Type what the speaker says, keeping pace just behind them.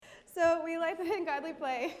In Godly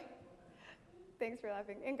Play, thanks for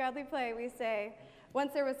laughing. In Godly Play, we say,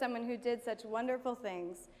 once there was someone who did such wonderful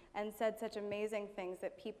things and said such amazing things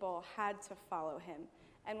that people had to follow him.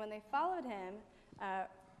 And when they followed him,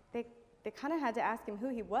 they kind of had to ask him who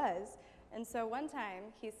he was. And so one time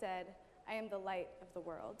he said, I am the light of the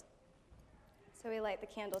world. So we light the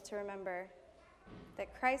candle to remember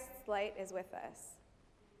that Christ's light is with us.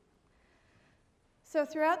 So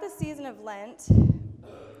throughout the season of Lent,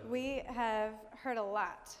 we have heard a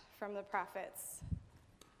lot from the prophets,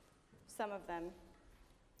 some of them.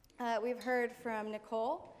 We've heard from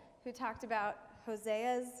Nicole, who talked about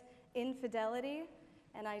Hosea's infidelity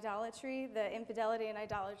and idolatry, the infidelity and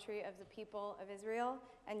idolatry of the people of Israel,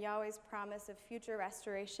 and Yahweh's promise of future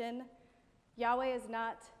restoration. Yahweh is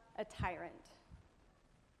not a tyrant.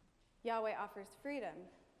 Yahweh offers freedom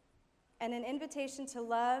and an invitation to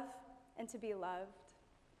love and to be loved.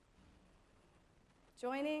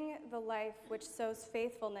 Joining the life which sows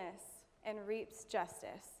faithfulness and reaps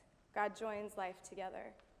justice, God joins life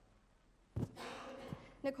together.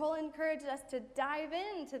 Nicole encouraged us to dive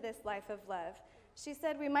into this life of love. She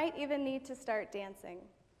said we might even need to start dancing.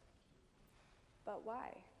 But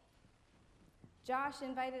why? Josh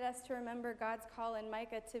invited us to remember God's call in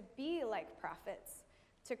Micah to be like prophets,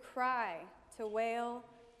 to cry, to wail,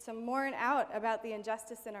 to mourn out about the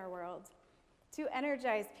injustice in our world, to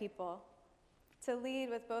energize people, to lead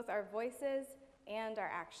with both our voices and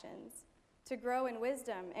our actions, to grow in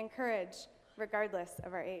wisdom and courage regardless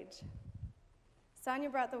of our age. Sonia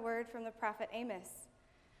brought the word from the prophet Amos.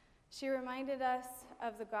 She reminded us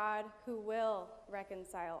of the God who will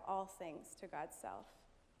reconcile all things to God's self,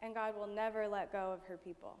 and God will never let go of her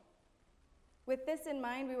people. With this in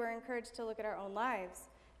mind, we were encouraged to look at our own lives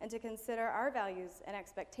and to consider our values and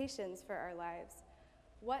expectations for our lives.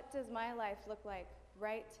 What does my life look like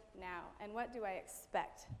right now, and what do I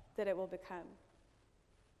expect that it will become?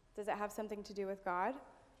 Does it have something to do with God,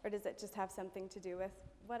 or does it just have something to do with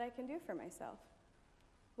what I can do for myself?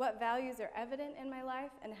 What values are evident in my life,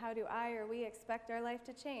 and how do I or we expect our life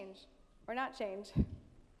to change or not change?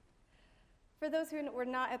 For those who were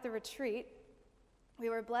not at the retreat, we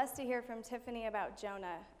were blessed to hear from Tiffany about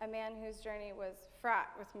Jonah, a man whose journey was fraught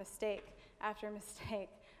with mistake after mistake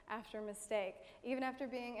after mistake, even after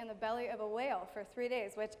being in the belly of a whale for 3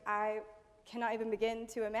 days, which I cannot even begin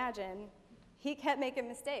to imagine. He kept making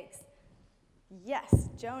mistakes. Yes,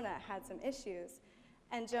 Jonah had some issues,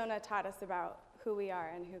 and Jonah taught us about who we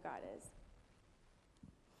are and who God is.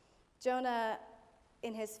 Jonah,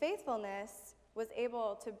 in his faithfulness, was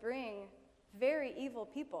able to bring very evil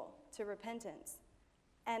people to repentance.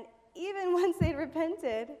 And even once they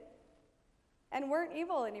repented and weren't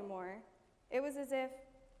evil anymore, it was as if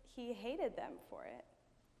he hated them for it.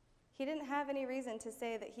 He didn't have any reason to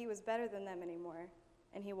say that he was better than them anymore,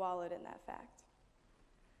 and he wallowed in that fact.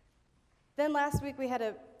 Then last week we had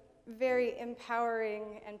a very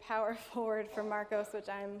empowering and powerful word from Marcos, which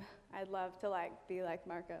I'd love to be like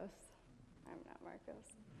Marcos. I'm not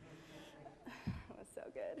Marcos. It was so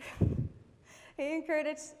good.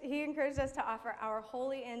 He encouraged us to offer our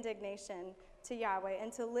holy indignation to Yahweh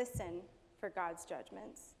and to listen for God's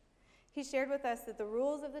judgments. He shared with us that the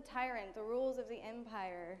rules of the tyrant, the rules of the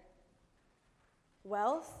empire,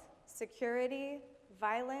 wealth, security,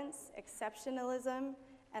 violence, exceptionalism,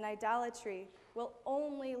 and idolatry will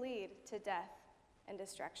only lead to death and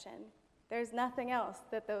destruction. There's nothing else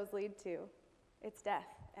that those lead to. It's death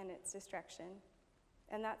and it's destruction.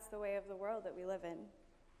 And that's the way of the world that we live in.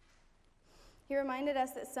 He reminded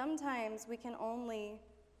us that sometimes we can only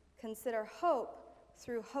consider hope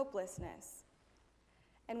through hopelessness.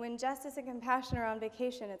 And when justice and compassion are on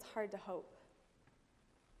vacation, it's hard to hope.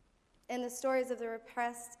 In the stories of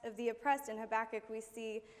the oppressed in Habakkuk, we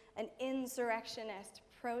see an insurrectionist,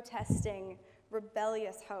 protesting,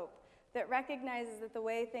 rebellious hope that recognizes that the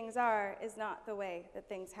way things are is not the way that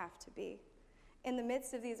things have to be. In the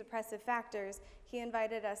midst of these oppressive factors, he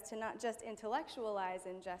invited us to not just intellectualize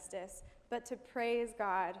injustice, but to praise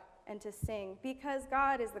God and to sing, because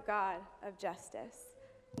God is the God of justice,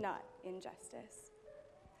 not injustice.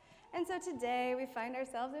 And so today we find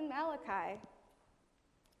ourselves in Malachi.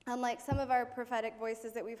 Unlike some of our prophetic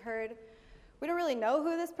voices that we've heard, we don't really know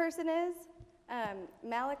who this person is.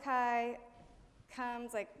 Malachi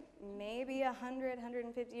comes maybe 100,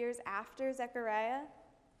 150 years after Zechariah.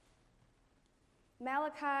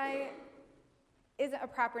 Malachi isn't a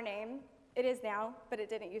proper name. It is now, but it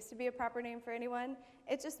didn't used to be a proper name for anyone.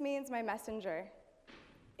 It just means my messenger.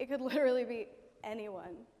 It could literally be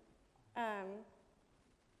anyone.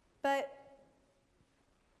 But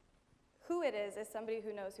who it is somebody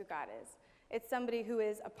who knows who God is. It's somebody who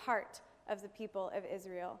is a part of the people of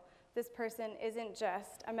Israel. This person isn't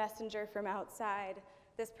just a messenger from outside.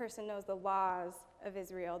 This person knows the laws of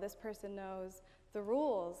Israel. This person knows the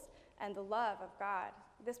rules and the love of God.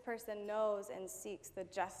 This person knows and seeks the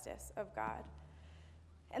justice of God.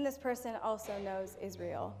 And this person also knows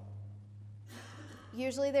Israel.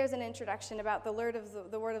 Usually there's an introduction about the word of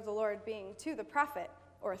the Lord being to the prophet,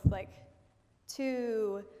 or like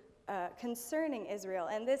to concerning Israel.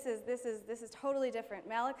 And this is totally different.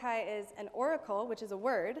 Malachi is an oracle, which is a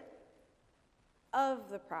word, of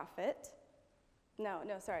the prophet.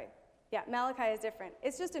 Sorry. Yeah, Malachi is different.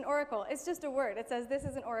 It's just an oracle. It's just a word. It says this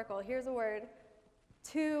is an oracle. Here's a word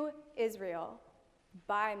to Israel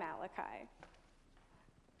by Malachi.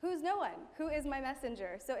 Who's no one? Who is my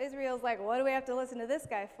messenger? So Israel's like, what do we have to listen to this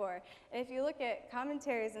guy for? And if you look at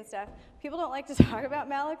commentaries and stuff, people don't like to talk about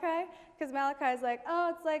Malachi because Malachi's like, oh,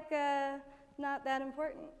 it's like not that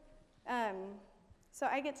important. So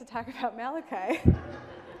I get to talk about Malachi.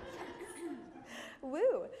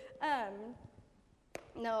 Woo.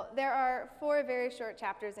 No, there are 4 very short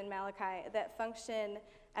chapters in Malachi that function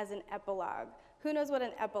as an epilogue. Who knows what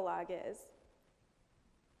an epilogue is?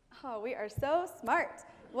 Oh, we are so smart.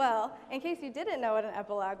 Well, in case you didn't know what an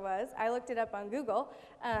epilogue was, I looked it up on Google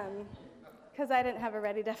because I didn't have a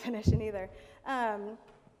ready definition either. An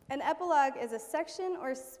epilogue is a section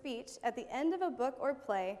or speech at the end of a book or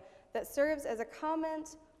play that serves as a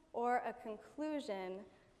comment or a conclusion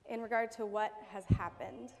in regard to what has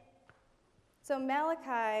happened. So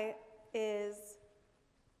Malachi is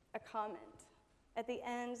a comment at the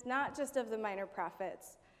end, not just of the minor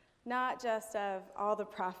prophets, not just of all the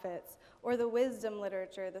prophets, or the wisdom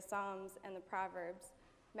literature, the Psalms and the Proverbs.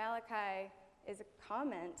 Malachi is a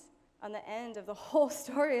comment on the end of the whole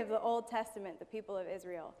story of the Old Testament, the people of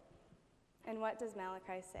Israel. And what does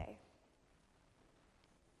Malachi say?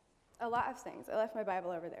 A lot of things. I left my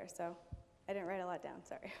Bible over there, so I didn't write a lot down,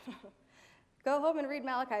 sorry. Go home and read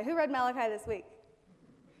Malachi. Who read Malachi this week?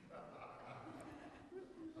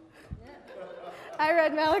 I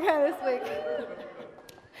read Malachi this week.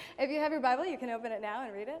 If you have your Bible, you can open it now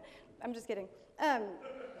and read it. I'm just kidding.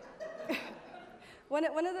 One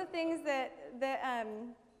of the things that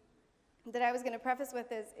I was going to preface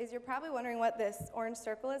with is you're probably wondering what this orange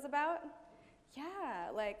circle is about.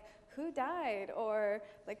 Yeah, like who died, or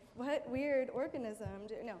like what weird organism?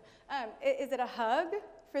 No. Is it a hug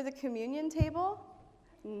for the communion table?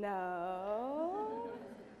 No.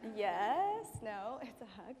 Yes. No. It's a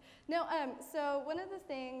hug. No. So one of the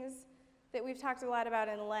things that we've talked a lot about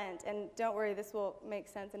in Lent, and don't worry, this will make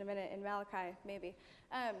sense in a minute in Malachi, maybe.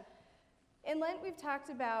 In Lent, we've talked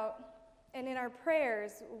about, and in our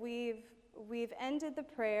prayers, we've ended the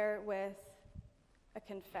prayer with a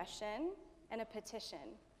confession and a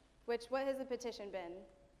petition. What has the petition been?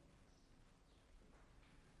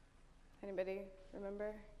 Anybody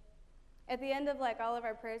remember? At the end of like all of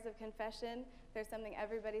our prayers of confession, there's something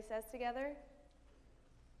everybody says together.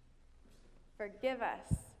 Forgive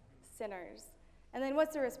us, sinners. And then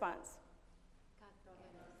what's the response?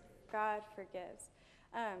 God forgives.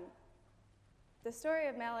 The story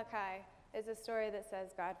of Malachi is a story that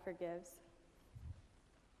says God forgives.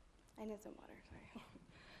 I need some water,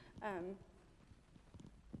 sorry.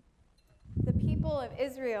 The people of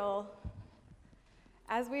Israel,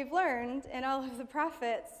 as we've learned in all of the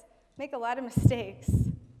prophets, make a lot of mistakes.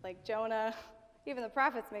 Like Jonah, even the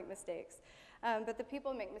prophets make mistakes. But the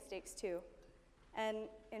people make mistakes too. And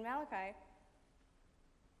in Malachi,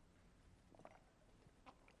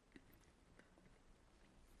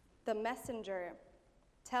 the messenger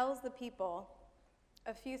tells the people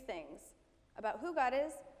a few things about who God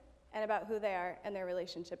is and about who they are and their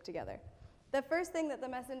relationship together. The first thing that the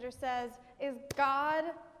messenger says is, God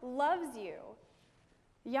loves you.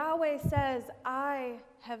 Yahweh says, I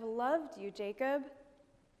have loved you, Jacob.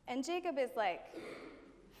 And Jacob is like,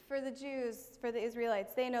 for the Jews, for the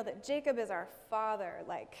Israelites, they know that Jacob is our father,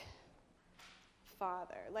 like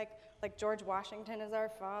father. Like George Washington is our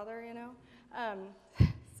father, you know?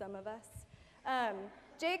 Some of us.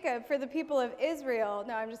 Jacob, for the people of Israel,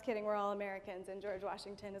 no, I'm just kidding, we're all Americans, and George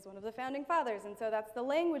Washington is one of the founding fathers, and so that's the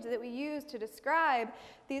language that we use to describe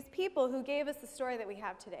these people who gave us the story that we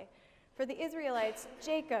have today. For the Israelites,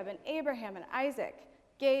 Jacob and Abraham and Isaac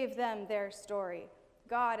gave them their story.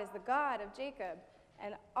 God is the God of Jacob,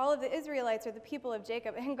 and all of the Israelites are the people of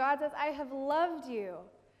Jacob, and God says, I have loved you,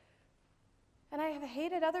 and I have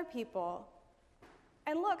hated other people.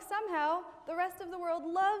 And look, somehow, the rest of the world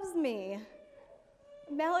loves me.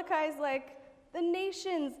 Malachi's like, the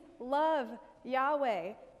nations love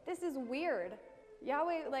Yahweh. This is weird.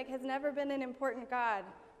 Yahweh has never been an important God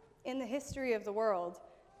in the history of the world.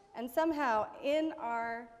 And somehow, in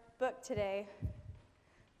our book today,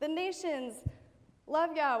 The nations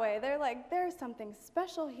love Yahweh. They're like, there's something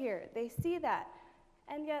special here. They see that.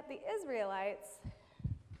 And yet the Israelites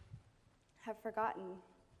have forgotten.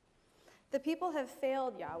 The people have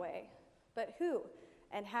failed Yahweh, but who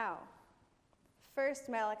and how? First,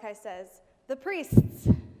 Malachi says, the priests,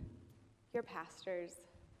 your pastors,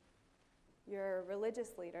 your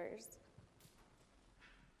religious leaders,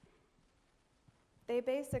 they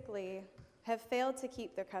basically have failed to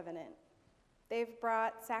keep their covenant. They've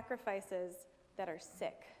brought sacrifices that are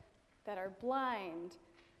sick, that are blind,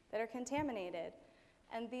 that are contaminated.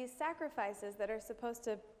 And these sacrifices that are supposed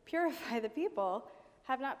to purify the people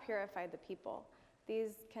have not purified the people.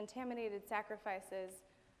 These contaminated sacrifices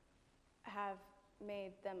have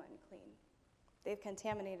made them unclean. They've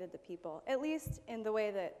contaminated the people, at least in the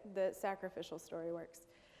way that the sacrificial story works.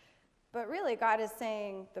 But really, God is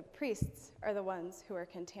saying the priests are the ones who are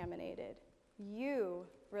contaminated. You,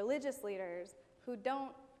 religious leaders, who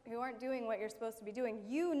aren't doing what you're supposed to be doing,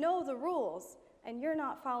 you know the rules, and you're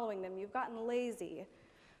not following them. You've gotten lazy.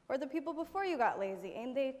 Or the people before you got lazy,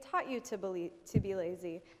 and they taught you to be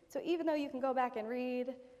lazy. So even though you can go back and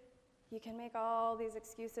read, you can make all these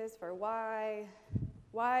excuses for why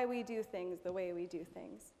we do things the way we do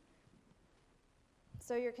things.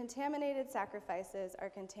 So your contaminated sacrifices are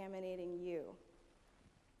contaminating you.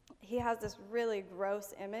 He has this really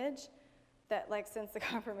gross image that, like, since the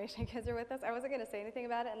confirmation kids are with us, I wasn't going to say anything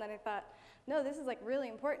about it, and then I thought, no, this is, like, really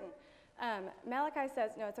important. Malachi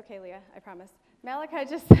says, no, it's okay, Leah, I promise. Malachi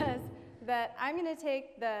just says that I'm going to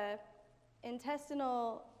take the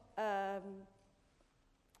intestinal,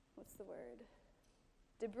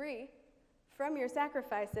 debris from your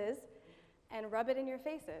sacrifices and rub it in your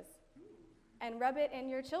faces and rub it in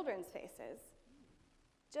your children's faces,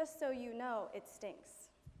 just so you know it stinks.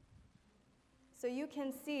 So you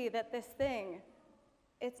can see that this thing,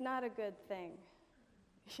 it's not a good thing.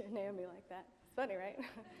 Naomi like that. It's funny, right?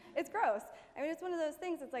 It's gross. I mean, it's one of those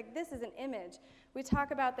things, it's like, this is an image. We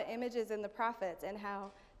talk about the images in the prophets and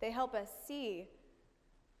how they help us see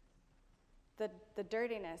the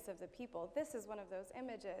dirtiness of the people. This is one of those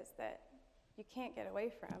images that you can't get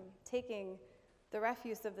away from, taking the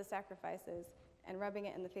refuse of the sacrifices and rubbing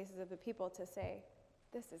it in the faces of the people to say,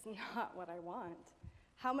 this is not what I want.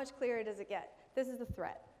 How much clearer does it get? This is the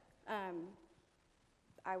threat.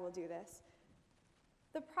 I will do this.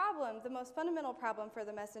 The problem, the most fundamental problem for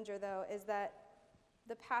the messenger, though, is that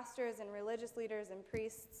the pastors and religious leaders and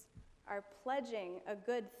priests are pledging a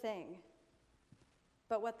good thing,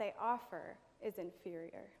 but what they offer is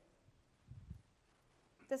inferior.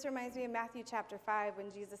 This reminds me of Matthew chapter 5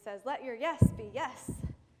 when Jesus says, let your yes be yes,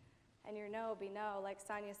 and your no be no. Like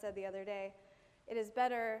Sonia said the other day, it is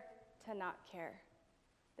better to not care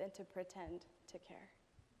than to pretend to care.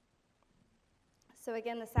 So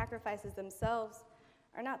again, the sacrifices themselves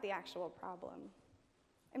are not the actual problem.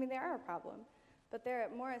 I mean, they are a problem, but they're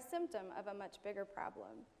more a symptom of a much bigger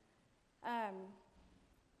problem.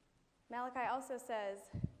 Malachi also says,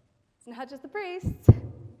 it's not just the priests.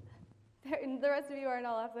 The rest of you aren't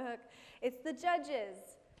all off the hook. It's the judges,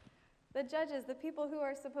 the people who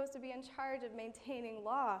are supposed to be in charge of maintaining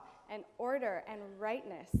law and order and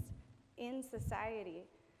rightness in society.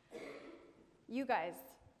 You guys,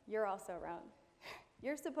 you're also around.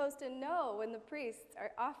 You're supposed to know when the priests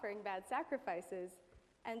are offering bad sacrifices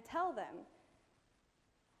and tell them,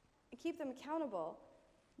 keep them accountable.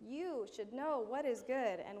 You should know what is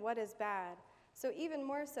good and what is bad. So even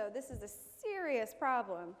more so, this is a serious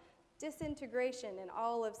problem. Disintegration in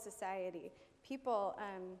all of society. People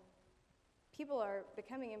are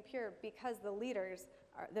becoming impure because the leaders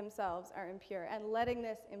themselves are impure and letting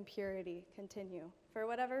this impurity continue for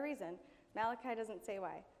whatever reason. Malachi doesn't say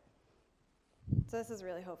why. So this is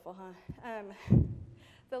really hopeful, huh?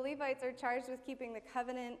 The Levites are charged with keeping the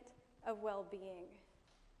covenant of well-being.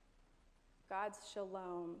 God's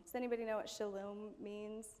shalom. Does anybody know what shalom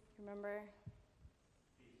means? Remember?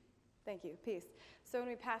 Thank you, peace. So when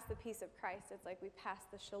we pass the peace of Christ, it's like we pass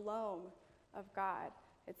the shalom of God.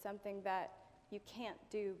 It's something that you can't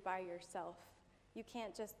do by yourself. You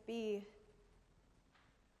can't just be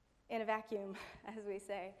in a vacuum, as we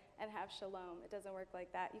say, and have shalom. It doesn't work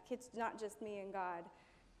like that. It's not just me and God.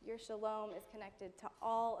 Your shalom is connected to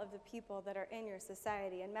all of the people that are in your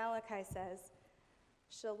society. And Malachi says,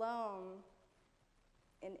 shalom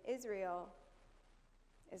in Israel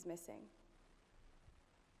is missing.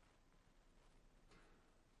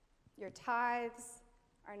 Your tithes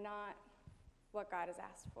are not what God has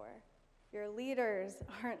asked for. Your leaders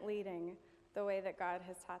aren't leading the way that God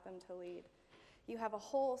has taught them to lead. You have a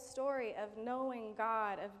whole story of knowing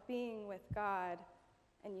God, of being with God,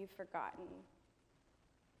 and you've forgotten.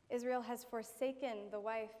 Israel has forsaken the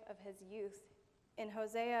wife of his youth. In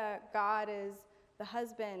Hosea, God is the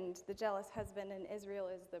husband, the jealous husband, and Israel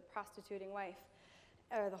is the prostituting wife,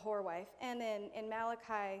 or the whore wife. And in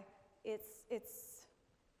Malachi, it's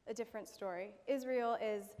a different story. Israel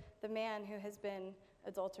is the man who has been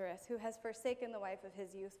adulterous, who has forsaken the wife of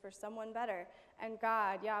his youth for someone better. And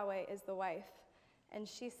God, Yahweh, is the wife. And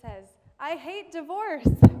she says, I hate divorce.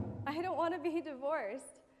 I don't want to be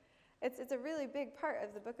divorced. It's a really big part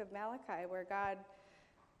of the book of Malachi where God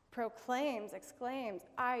proclaims, exclaims,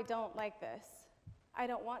 I don't like this. I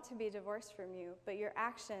don't want to be divorced from you, but your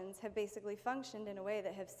actions have basically functioned in a way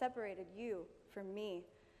that have separated you from me.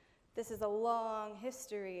 This is a long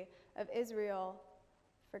history of Israel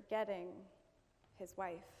forgetting his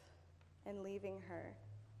wife and leaving her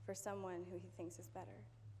for someone who he thinks is better.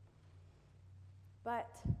 But,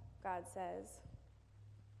 God says,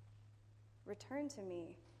 return to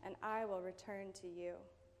me, and I will return to you.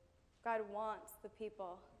 God wants the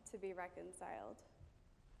people to be reconciled.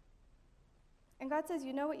 And God says,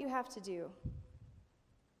 you know what you have to do.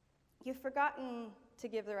 You've forgotten to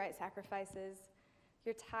give the right sacrifices.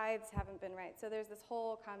 Your tithes haven't been right. So there's this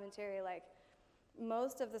whole commentary, like,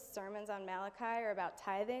 most of the sermons on Malachi are about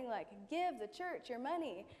tithing, like, give the church your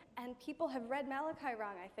money. And people have read Malachi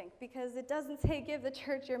wrong, I think, because it doesn't say give the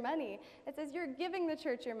church your money. It says you're giving the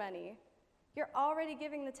church your money. You're already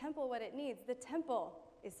giving the temple what it needs. The temple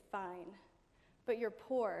is fine, but your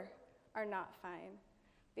poor are not fine,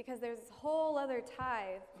 because there's this whole other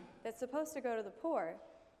tithe that's supposed to go to the poor.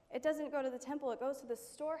 It doesn't go to the temple. It goes to the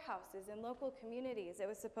storehouses in local communities. It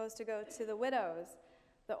was supposed to go to the widows,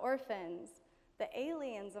 the orphans, the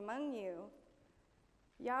aliens among you.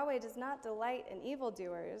 Yahweh does not delight in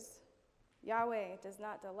evildoers. Yahweh does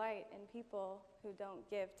not delight in people who don't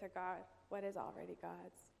give to God what is already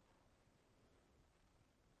God's.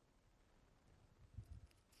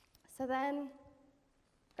 So then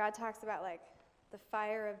God talks about, like, the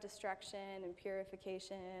fire of destruction and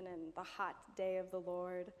purification and the hot day of the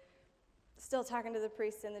Lord. Still talking to the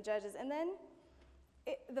priests and the judges. And then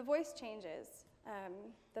the voice changes.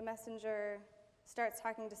 The messenger starts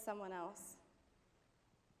talking to someone else.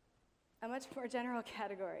 A much more general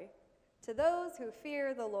category. To those who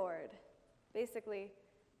fear the Lord. Basically,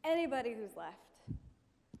 anybody who's left.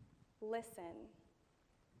 Listen.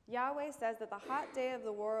 Yahweh says that the hot day of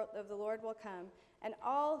the Lord will come, and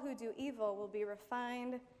all who do evil will be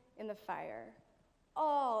refined in the fire.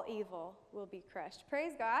 All evil will be crushed.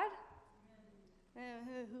 Praise God.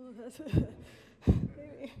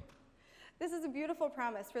 This is a beautiful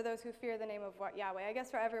promise for those who fear the name of Yahweh. I guess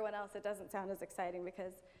for everyone else it doesn't sound as exciting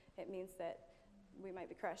because it means that we might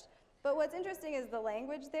be crushed. But what's interesting is the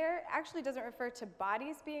language there actually doesn't refer to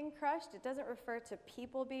bodies being crushed. It doesn't refer to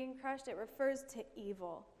people being crushed. It refers to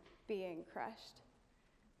evil being crushed.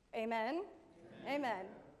 Amen? Amen.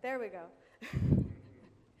 There we go.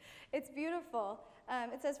 It's beautiful.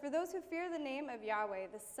 It says, for those who fear the name of Yahweh,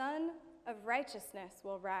 the Son of Righteousness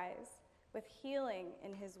will rise with healing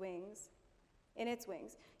in his wings, in its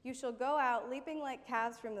wings. You shall go out leaping like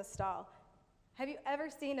calves from the stall. Have you ever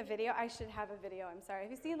seen a video? I should have a video, I'm sorry.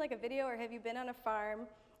 Have you seen like a video, or have you been on a farm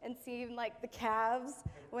and seen like the calves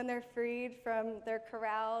when they're freed from their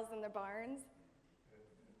corrals and their barns?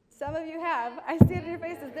 Some of you have. I see it in your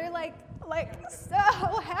faces. They're like so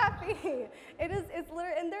happy. It's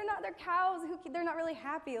literally, and they're cows they're not really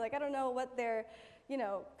happy. Like, I don't know what their,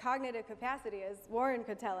 cognitive capacity is. Warren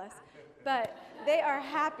could tell us. But they are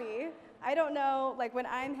happy. I don't know, like, when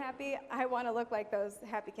I'm happy, I want to look like those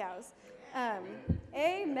happy cows.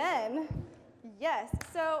 Amen. Yes.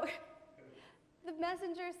 So the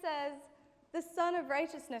messenger says, the Son of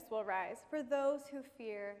Righteousness will rise for those who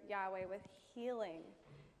fear Yahweh with healing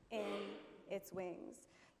in its wings.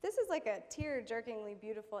 This is like a tear-jerkingly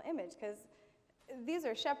beautiful image, because these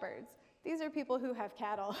are shepherds. These are people who have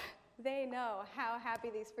cattle. They know how happy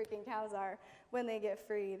these freaking cows are when they get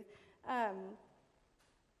freed.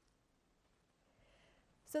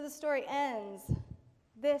 So the story ends.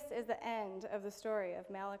 This is the end of the story of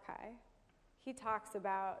Malachi. He talks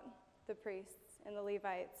about the priests and the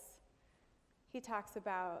Levites. He talks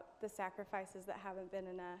about the sacrifices that haven't been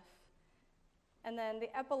enough. And then the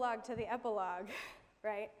epilogue to the epilogue,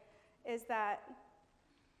 right, is that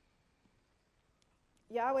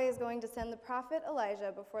Yahweh is going to send the prophet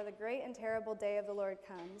Elijah before the great and terrible day of the Lord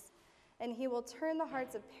comes, and he will turn the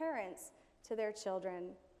hearts of parents to their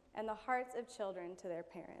children and the hearts of children to their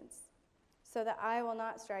parents, so that I will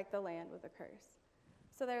not strike the land with a curse.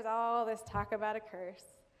 So there's all this talk about a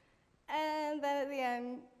curse. And then at the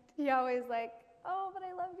end, Yahweh's like, oh, but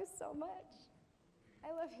I love you so much. I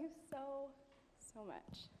love you so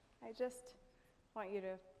much. I just want you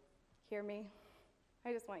to hear me?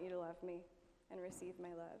 I just want you to love me and receive my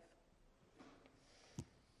love.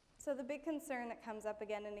 So the big concern that comes up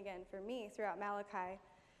again and again for me throughout Malachi,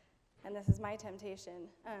 and this is my temptation,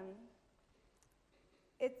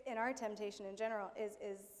 in our temptation in general,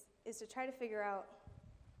 is to try to figure out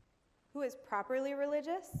who is properly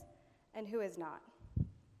religious and who is not.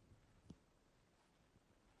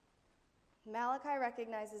 Malachi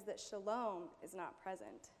recognizes that shalom is not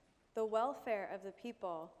present. The welfare of the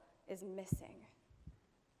people is missing.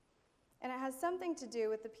 And it has something to do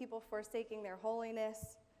with the people forsaking their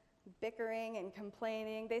holiness, bickering and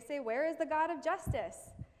complaining. They say, "Where is the God of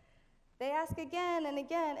justice?" They ask again and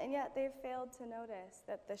again, and yet they've failed to notice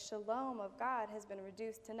that the shalom of God has been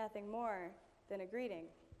reduced to nothing more than a greeting.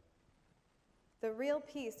 The real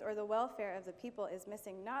peace or the welfare of the people is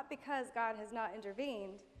missing, not because God has not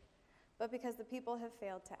intervened, but because the people have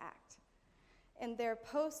failed to act. In their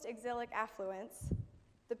post-exilic affluence,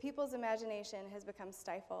 the people's imagination has become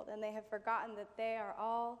stifled, and they have forgotten that they are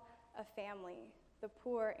all a family, the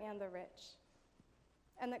poor and the rich,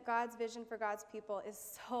 and that God's vision for God's people is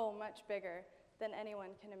so much bigger than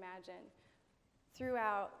anyone can imagine.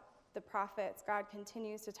 Throughout the prophets, God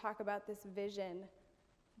continues to talk about this vision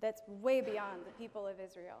that's way beyond the people of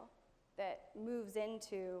Israel, that moves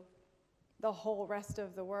into the whole rest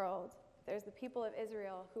of the world. There's the people of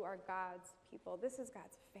Israel who are God's people. This is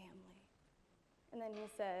God's family. And then he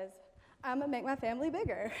says, I'm going to make my family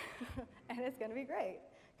bigger, and it's going to be great,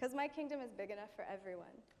 because my kingdom is big enough for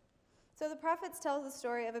everyone. So the prophets tell the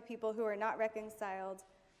story of a people who are not reconciled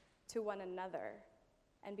to one another.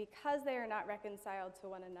 And because they are not reconciled to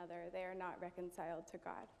one another, they are not reconciled to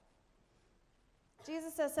God.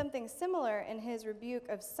 Jesus says something similar in his rebuke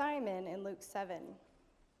of Simon in Luke 7.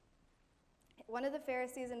 One of the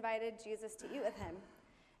Pharisees invited Jesus to eat with him,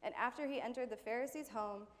 and after he entered the Pharisee's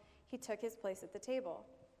home, he took his place at the table.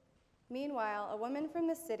 Meanwhile, a woman from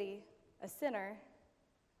the city, a sinner,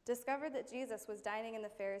 discovered that Jesus was dining in the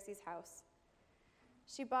Pharisee's house.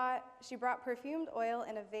 She brought perfumed oil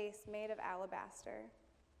in a vase made of alabaster.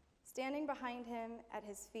 Standing behind him at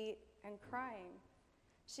his feet and crying,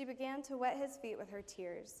 she began to wet his feet with her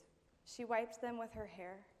tears. She wiped them with her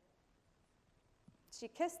hair. She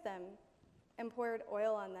kissed them and poured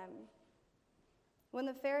oil on them. When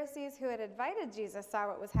the Pharisees who had invited Jesus saw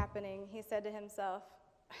what was happening, he said to himself,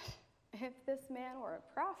 if this man were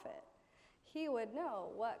a prophet, he would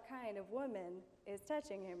know what kind of woman is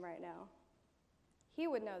touching him right now. He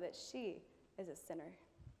would know that she is a sinner.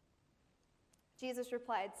 Jesus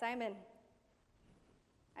replied, Simon,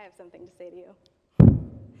 I have something to say to you.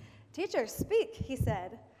 Teacher, speak, he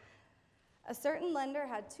said. A certain lender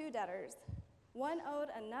had 2 debtors. One owed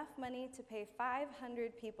enough money to pay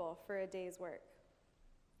 500 people for a day's work.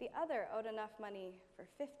 The other owed enough money for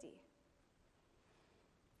 50.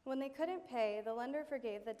 When they couldn't pay, the lender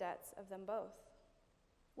forgave the debts of them both.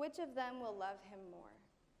 Which of them will love him more?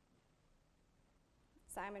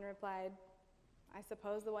 Simon replied, I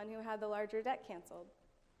suppose the one who had the larger debt canceled.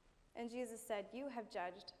 And Jesus said, you have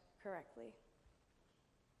judged correctly.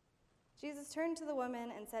 Jesus turned to the woman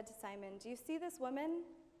and said to Simon, do you see this woman?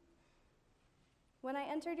 When I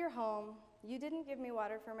entered your home, you didn't give me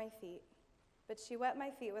water for my feet, but she wet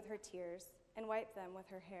my feet with her tears and wiped them with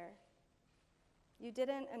her hair. You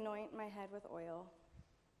didn't anoint my head with oil,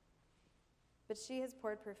 but she has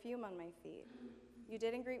poured perfume on my feet. You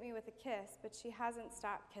didn't greet me with a kiss, but she hasn't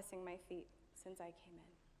stopped kissing my feet since I came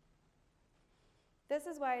in. This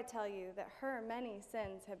is why I tell you that her many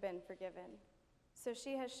sins have been forgiven, so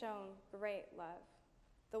she has shown great love.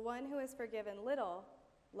 The one who is forgiven little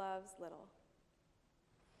loves little.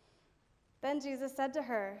 Then Jesus said to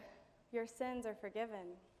her, your sins are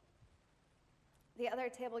forgiven. The other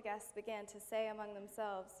table guests began to say among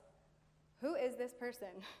themselves, who is this person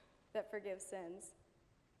that forgives sins?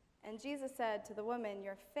 And Jesus said to the woman,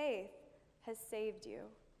 your faith has saved you.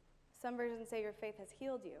 Some versions say your faith has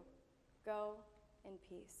healed you. Go in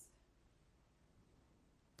peace.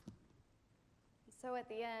 So at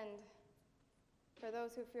the end, for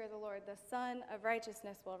those who fear the Lord, the Son of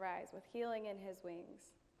Righteousness will rise with healing in his wings,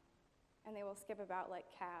 and they will skip about like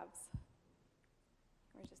calves.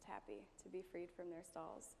 We're just happy to be freed from their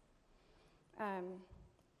stalls.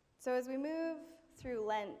 So as we move through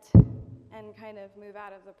Lent and kind of move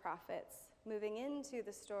out of the prophets, moving into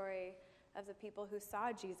the story of the people who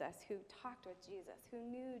saw Jesus, who talked with Jesus, who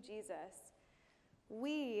knew Jesus,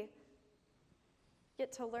 we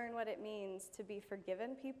get to learn what it means to be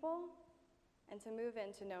forgiven people and to move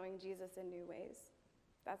into knowing Jesus in new ways.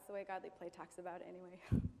 That's the way Godly Play talks about it anyway.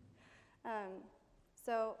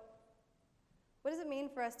 So what does it mean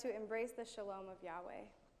for us to embrace the shalom of Yahweh?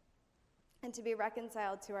 and to be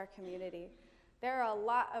reconciled to our community. There are a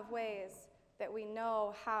lot of ways that we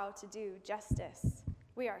know how to do justice.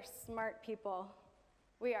 We are smart people.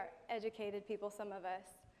 We are educated people, some of us,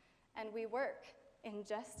 and we work in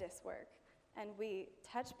justice work, and we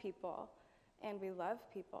touch people, and we love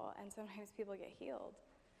people, and sometimes people get healed.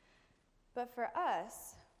 But for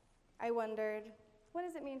us, I wondered, what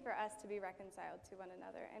does it mean for us to be reconciled to one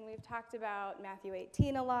another? And we've talked about Matthew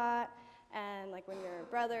 18 a lot, and like when your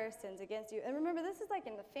brother sins against you. And remember, this is like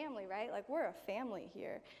in the family, right? Like we're a family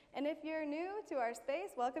here. And if you're new to our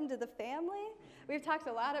space, welcome to the family. We've talked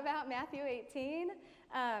a lot about Matthew 18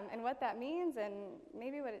 and what that means and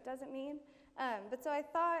maybe what it doesn't mean. But so I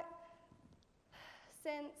thought,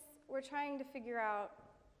 since we're trying to figure out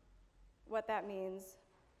what that means,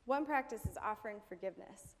 one practice is offering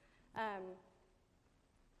forgiveness.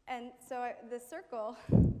 And so the circle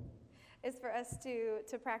is for us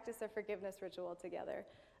to practice a forgiveness ritual together.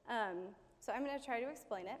 So I'm going to try to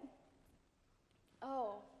explain it.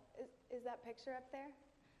 Oh, is that picture up there?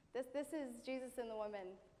 This is Jesus and the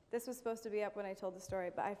woman. This was supposed to be up when I told the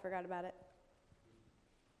story, but I forgot about it.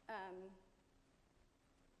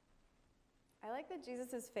 I like that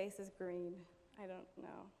Jesus' face is green. I don't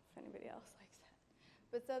know if anybody else likes that.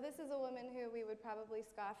 But so this is a woman who we would probably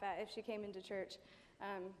scoff at if she came into church,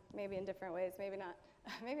 maybe in different ways, maybe not.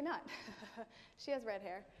 Maybe not. She has red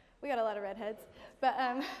hair. We got a lot of redheads. But,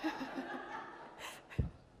 I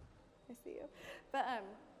see you. But,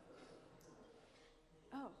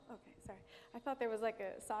 oh, okay, sorry. I thought there was like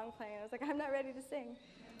a song playing. I was like, I'm not ready to sing.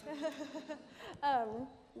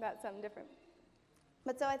 That's something different.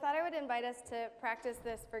 But so I thought I would invite us to practice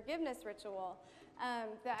this forgiveness ritual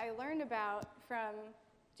that I learned about from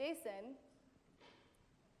Jason.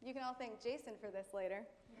 You can all thank Jason for this later.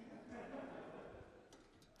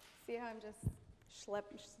 See how I'm just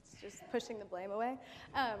pushing the blame away?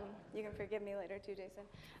 You can forgive me later too, Jason.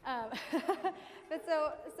 But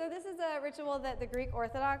so this is a ritual that the Greek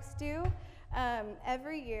Orthodox do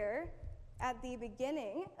every year at the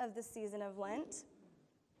beginning of the season of Lent.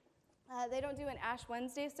 They don't do an Ash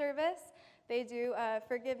Wednesday service. They do a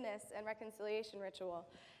forgiveness and reconciliation ritual.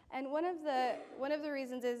 And one of the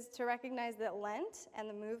reasons is to recognize that Lent and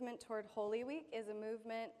the movement toward Holy Week is a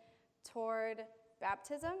movement toward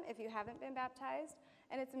baptism if you haven't been baptized,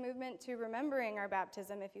 and it's a movement to remembering our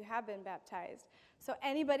baptism if you have been baptized. So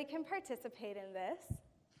anybody can participate in this.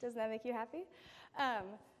 Doesn't that make you happy?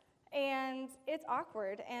 And it's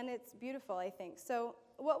awkward, and it's beautiful, I think. So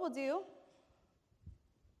what we'll do,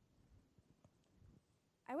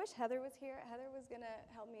 I wish Heather was here. Heather was going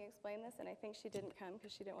to help me explain this, and I think she didn't come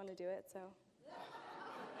because she didn't want to do it, so.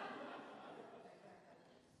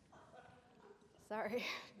 Sorry.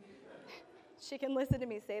 She can listen to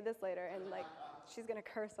me say this later, and like, she's going to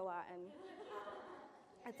curse a lot, and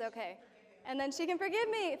it's okay. And then she can forgive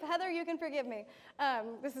me. Heather, you can forgive me.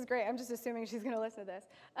 This is great. I'm just assuming she's going to listen to this.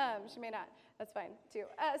 She may not. That's fine, too.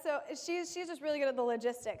 So she's just really good at the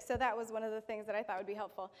logistics, so that was one of the things that I thought would be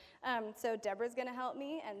helpful. So Deborah's going to help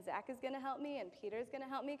me, and Zach is going to help me, and Peter's going to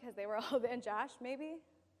help me, because they were all, and Josh, maybe?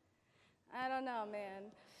 I don't know,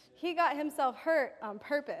 man. He got himself hurt on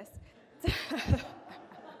purpose.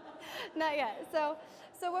 Not yet. So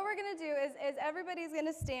what we're going to do is everybody's going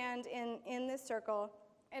to stand in this circle,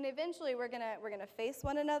 and eventually we're gonna face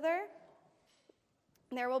one another.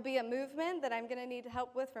 There will be a movement that I'm going to need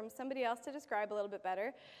help with from somebody else to describe a little bit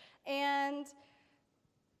better. And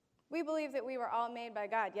we believe that we were all made by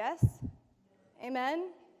God, yes?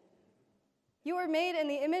 Amen? You were made in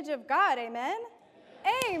the image of God, amen?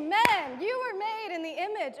 Amen! You were made in the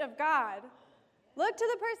image of God. Look to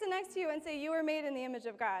the person next to you and say, you were made in the image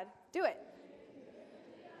of God. Do it.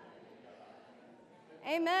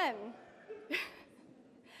 Amen.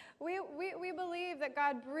 We believe that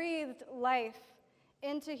God breathed life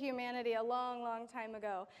into humanity a long, long time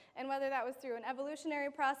ago. And whether that was through an evolutionary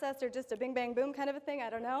process or just a bing, bang, boom kind of a thing, I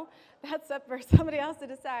don't know. That's up for somebody else to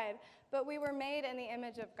decide. But we were made in the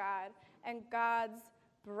image of God, and God's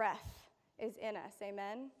breath is in us.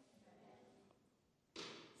 Amen?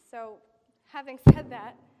 So, having said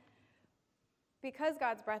that, because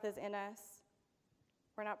God's breath is in us,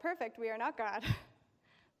 we're not perfect, we are not God.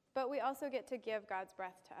 But we also get to give God's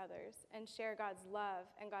breath to others and share God's love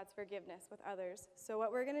and God's forgiveness with others. So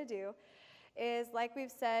what we're going to do is, like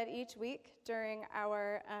we've said each week during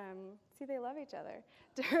our, see, they love each other,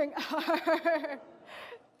 during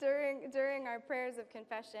our prayers of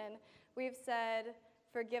confession, we've said,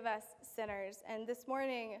 forgive us sinners. And this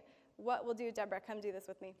morning, what we'll do, Deborah, come do this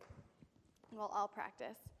with me. We'll all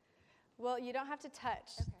practice. Well, you don't have to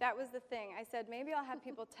touch. Okay. That was the thing. I said, maybe I'll have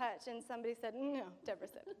people touch, and somebody said, no, Deborah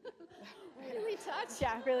said. Really touch?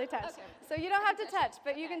 Yeah, really touch. Okay. So you don't have to touch,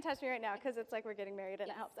 but you can touch me right now because it's like we're getting married and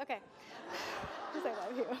it helps. Okay. Because I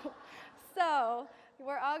love you. So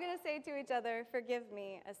we're all going to say to each other, forgive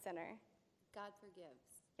me, a sinner. God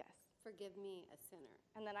forgives. Yes. Forgive me, a sinner.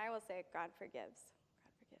 And then I will say, God forgives.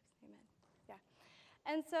 God forgives. Amen.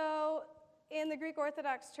 Yeah. And so in the Greek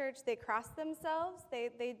Orthodox Church, they cross themselves.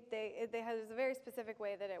 There's a very specific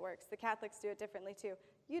way that it works. The Catholics do it differently too.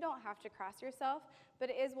 You don't have to cross yourself, but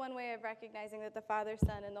it is one way of recognizing that the Father,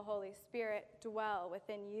 Son, and the Holy Spirit dwell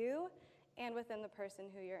within you and within the person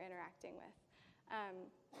who you're interacting with.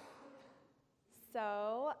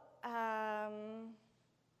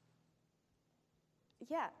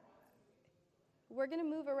 Yeah, we're going to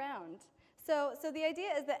move around. So the idea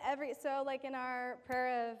is that like in our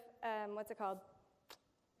prayer of, what's it called?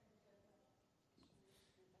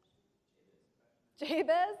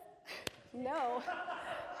 Jabez? No.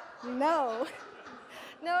 No.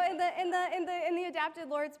 No, in the adapted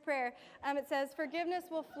Lord's Prayer, it says, forgiveness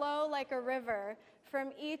will flow like a river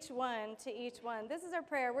from each one to each one. This is our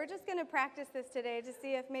prayer. We're just going to practice this today to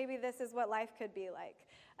see if maybe this is what life could be like.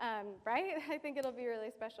 Right? I think it'll be really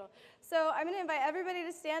special. So I'm going to invite everybody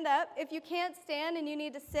to stand up. If you can't stand and you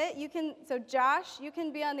need to sit, you can. So Josh, you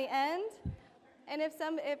can be on the end. And if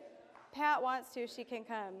Pat wants to, she can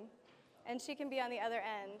come. And she can be on the other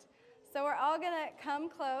end. So we're all going to come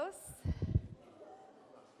close.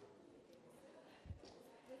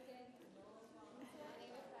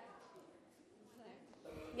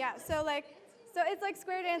 Yeah, so it's like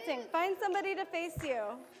square dancing. Find somebody to face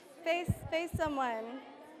you. Face someone.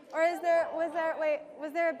 Or was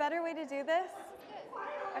there a better way to do this?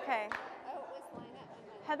 Okay. Oh, it was line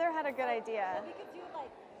up. Heather had a good idea. We could do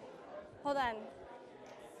like, Hold on.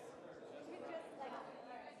 we could just like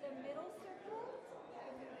the middle circle,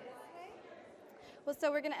 and move this way. Well,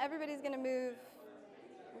 so everybody's gonna move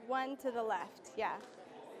one to the left. Yeah.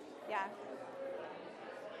 Yeah.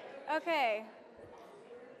 Okay.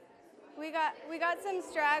 We got some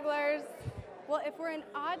stragglers. Well, if we're an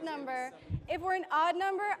odd number,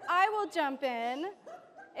 I will jump in.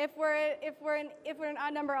 If we're an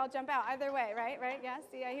odd number, I'll jump out. Either way, right? Yeah.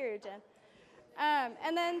 See, I hear you, Jen.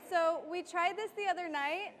 And then so we tried this the other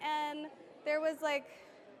night, and there was like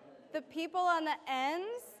the people on the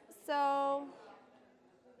ends. So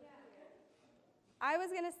I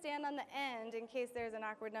was gonna stand on the end in case there's an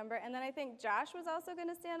awkward number, and then I think Josh was also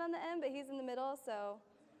gonna stand on the end, but he's in the middle. So,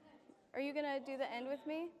 are you gonna do the end with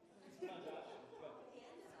me?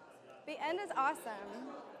 The end is awesome.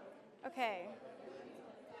 Okay.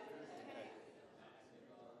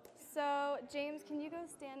 So, James, can you go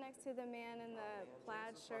stand next to the man in the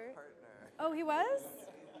plaid shirt? Partner. Oh, he was?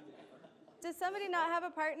 Does somebody not have a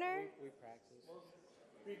partner? We practice. So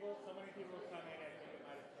many people come in, I think it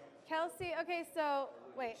might have Kelsey, okay, so,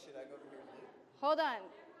 wait. Should I go over here and leave? Hold on.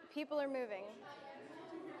 People are moving.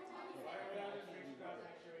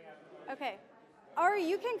 Okay. Ari,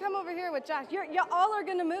 you can come over here with Josh. You all are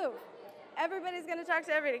going to move. Everybody's going to talk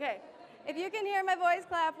to everybody. Okay. If you can hear my voice,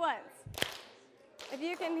 clap once. If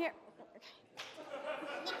you can hear.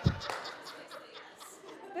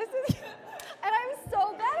 This is. And I'm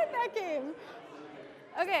so bad at that game.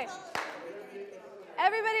 Okay.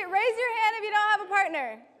 Everybody, raise your hand if you don't have a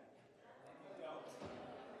partner.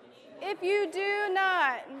 If you do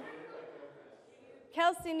not,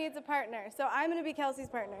 Kelsey needs a partner. So I'm going to be Kelsey's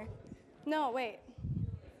partner. No, wait.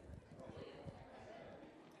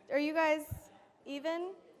 Are you guys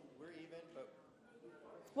even? We're even, but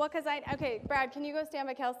Well, okay, Brad, can you go stand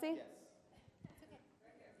by Kelsey? yes.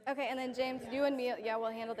 Okay, and then James, you and me, yeah,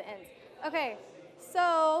 we'll handle the ends. Okay,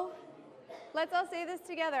 so let's all say this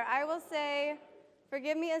together. I will say,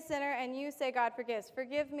 forgive me a sinner, and you say God forgives.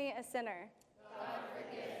 Forgive me a sinner. God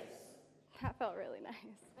forgives. That felt really nice.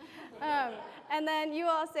 And then you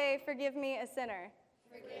all say, forgive me a sinner.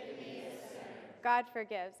 Forgive me a sinner. God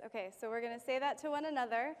forgives. Okay, so we're going to say that to one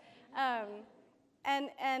another.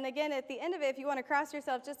 And again, at the end of it, if you want to cross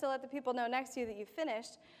yourself just to let the people know next to you that you've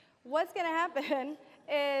finished, what's going to happen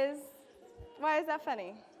is, why is that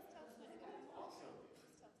funny?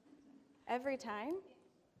 Every time?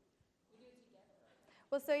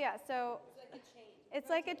 Well, so yeah, so it's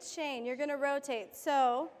like a chain. You're going to rotate.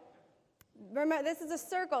 So remember, this is a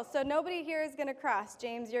circle, so nobody here is going to cross.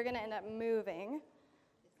 James, you're going to end up moving,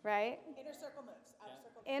 right? Inner circle moves, outer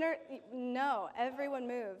circle No, everyone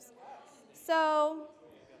moves. So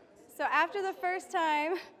after the first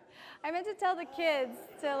time, I meant to tell the kids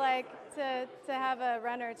to have a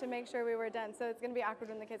runner to make sure we were done. So it's going to be awkward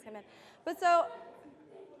when the kids come in. But so,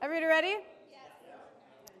 everybody ready? Yes.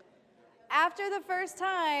 after the first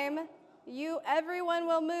time, everyone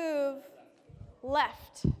will move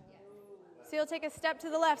left. So you'll take a step to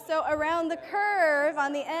the left. So around the curve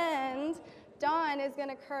on the end, Dawn is going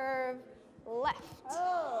to curve left.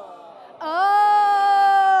 Oh.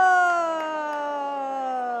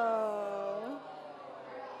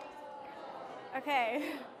 Okay.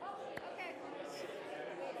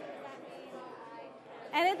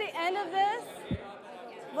 And at the end of this,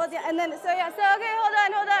 well, yeah, and then, okay,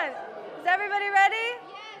 hold on. Is everybody ready?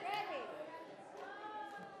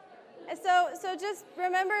 So just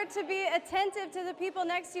remember to be attentive to the people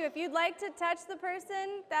next to you. If you'd like to touch the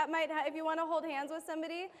person, that might, if you want to hold hands with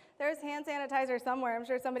somebody, there's hand sanitizer somewhere. I'm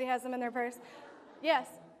sure somebody has them in their purse. Yes.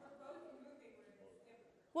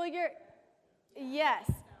 Well,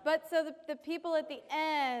 yes. But so the people at the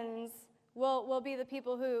ends will be the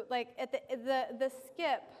people who, like, at the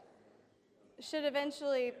skip should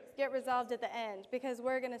eventually get resolved at the end because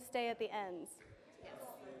we're going to stay at the ends.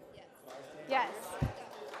 Yes.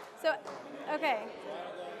 So, okay.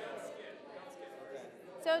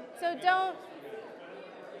 So don't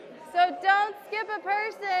skip a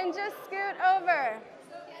person, just scoot over.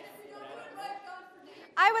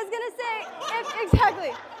 I was going to say,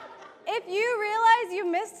 exactly. If you realize you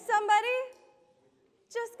missed somebody,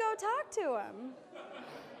 just go talk to them.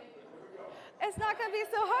 It's not going to be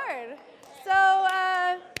so hard. So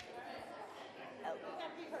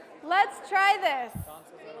let's try this.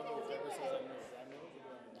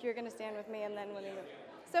 You're going to stand with me and then when you move.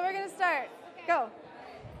 So we're going to start. Go.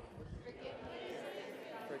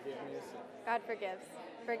 Forgive me a sinner. God forgives.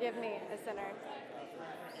 Forgive me, a sinner.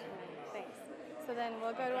 Thanks. So then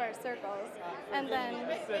we'll go to our circles. And then,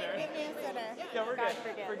 forgive me, a sinner. Yeah, we're God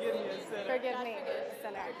good. forgives. Forgive me, a sinner. Forgive me, a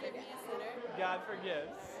sinner. God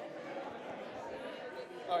forgives.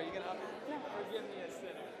 Oh, you gonna up it? No. Forgive me, a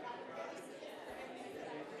sinner.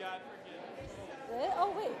 God forgives.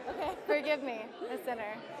 Oh, wait, okay. Forgive me, a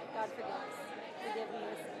sinner. God forgives. Forgive me,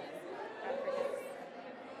 a sinner. God forgives.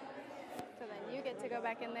 So then you get to go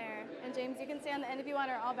back in there. And James, you can stay on the end if you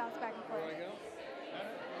want, or I'll bounce back and forth.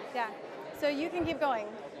 Yeah. So you can keep going.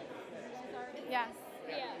 Yeah.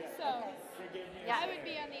 Yeah, so Yeah. I would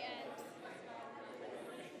be on the end.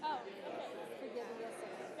 Oh, okay. Forgive me, a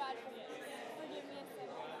sinner. God forgives. Forgive me, a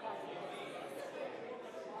sinner. God forgives.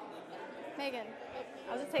 Megan,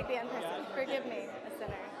 I'll just take the end person. Forgive me, a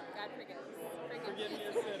sinner. God forgives. Forgive me,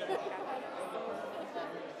 a sinner.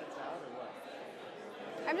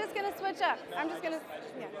 I'm just gonna switch up. I'm just gonna,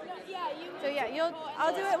 yeah. No, yeah, you. So yeah,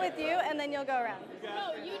 I'll do it with you, and then you'll go around.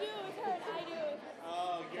 No, you do it with her and I do it with her.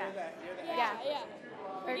 Oh, Yeah. Yeah, yeah.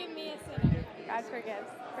 Forgive me, a sinner. God forgives.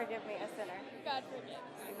 Forgive me, a sinner. God forgives.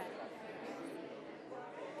 Amen.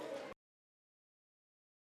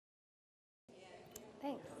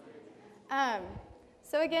 Thanks.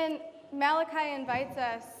 So again, Malachi invites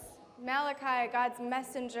us, Malachi, God's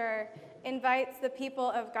messenger, invites the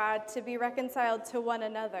people of God to be reconciled to one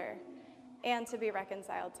another and to be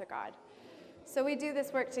reconciled to God. So we do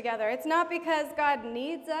this work together. It's not because God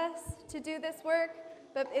needs us to do this work,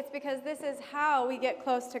 but it's because this is how we get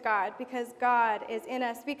close to God, because God is in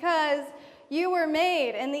us, because you were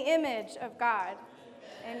made in the image of God.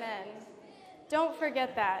 Amen. Don't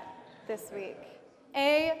forget that this week.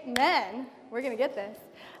 Amen. We're going to get this.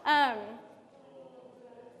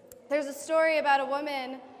 There's a story about a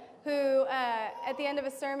woman who, at the end of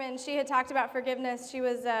a sermon, she had talked about forgiveness. She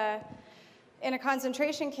was in a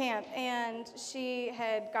concentration camp, and she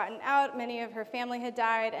had gotten out. Many of her family had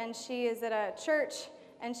died, and she is at a church,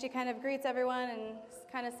 and she kind of greets everyone and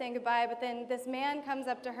kind of saying goodbye. But then this man comes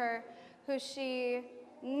up to her who she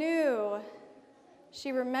knew.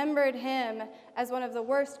 She remembered him as one of the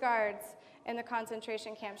worst guards in the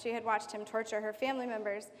concentration camp. She had watched him torture her family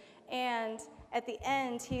members. And at the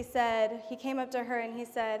end, he came up to her and he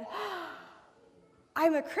said,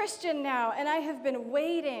 I'm a Christian now, and I have been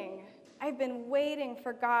waiting. I've been waiting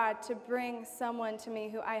for God to bring someone to me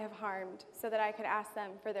who I have harmed so that I could ask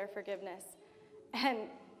them for their forgiveness. And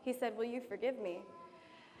he said, will you forgive me?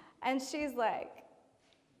 And she's like,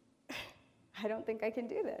 I don't think I can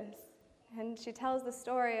do this. And she tells the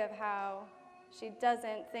story of how she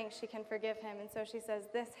doesn't think she can forgive him. And so she says,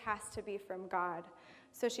 this has to be from God.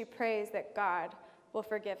 So she prays that God will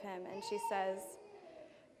forgive him. And she says,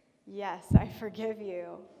 yes, I forgive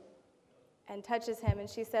you. And touches him. And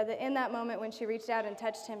she said that in that moment when she reached out and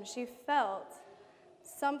touched him, she felt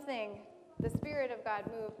something, the Spirit of God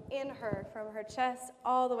move in her from her chest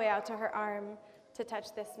all the way out to her arm to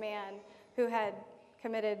touch this man who had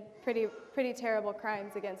committed pretty terrible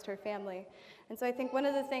crimes against her family. And so I think one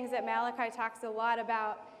of the things that Malachi talks a lot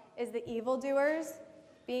about is the evildoers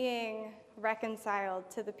being reconciled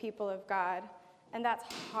to the people of God. And that's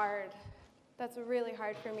hard. That's really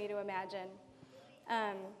hard for me to imagine.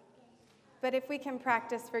 But if we can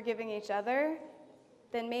practice forgiving each other,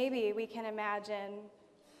 then maybe we can imagine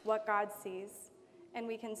what God sees, and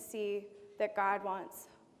we can see that God wants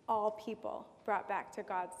all people brought back to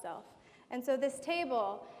God's self. And so this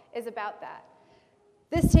table is about that.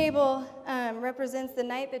 This table represents the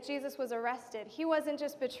night that Jesus was arrested. He wasn't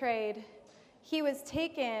just betrayed. He was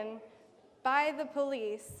taken by the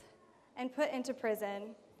police and put into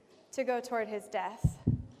prison to go toward his death.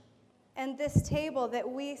 And this table that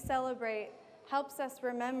we celebrate helps us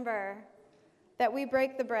remember that we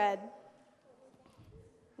break the bread,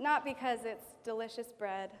 not because it's delicious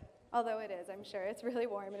bread, although it is, I'm sure. It's really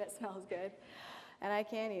warm and it smells good, and I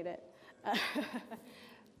can't eat it.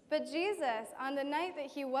 But Jesus, on the night that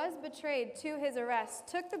he was betrayed to his arrest,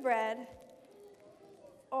 took the bread,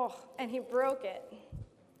 and he broke it.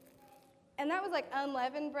 And that was like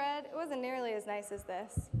unleavened bread. It wasn't nearly as nice as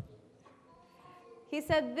this. He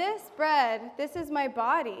said, "This bread, this is my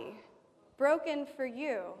body, broken for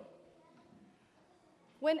you.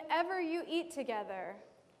 Whenever you eat together,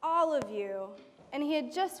 all of you," and he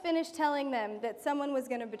had just finished telling them that someone was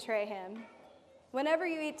going to betray him. "Whenever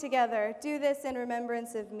you eat together, do this in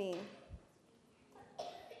remembrance of me."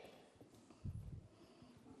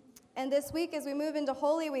 And this week, as we move into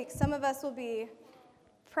Holy Week, some of us will be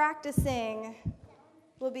practicing,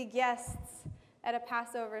 will be guests at a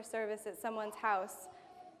Passover service at someone's house.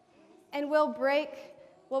 And we'll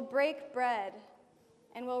break bread,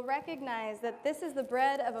 and we'll recognize that this is the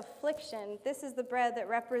bread of affliction. This is the bread that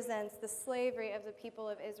represents the slavery of the people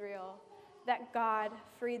of Israel that God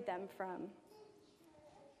freed them from.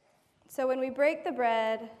 So when we break the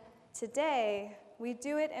bread today, we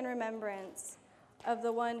do it in remembrance of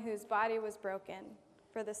the one whose body was broken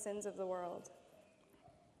for the sins of the world.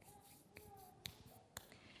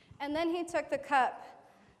 And then he took the cup.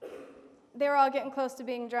 They were all getting close to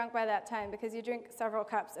being drunk by that time because you drink several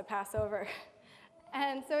cups at Passover.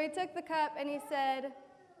 And so he took the cup and he said,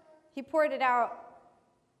 he poured it out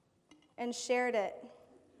and shared it.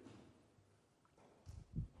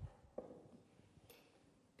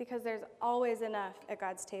 Because there's always enough at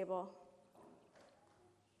God's table.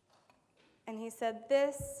 And he said,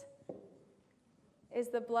 "This is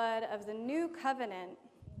the blood of the new covenant.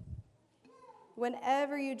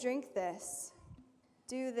 Whenever you drink this,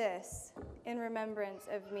 do this in remembrance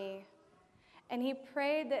of me." And he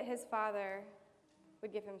prayed that his Father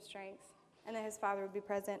would give him strength and that his Father would be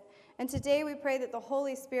present. And today we pray that the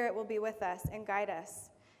Holy Spirit will be with us and guide us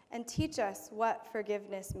and teach us what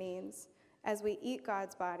forgiveness means as we eat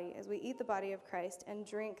God's body, as we eat the body of Christ and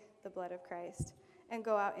drink the blood of Christ and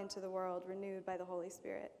go out into the world renewed by the Holy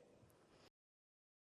Spirit.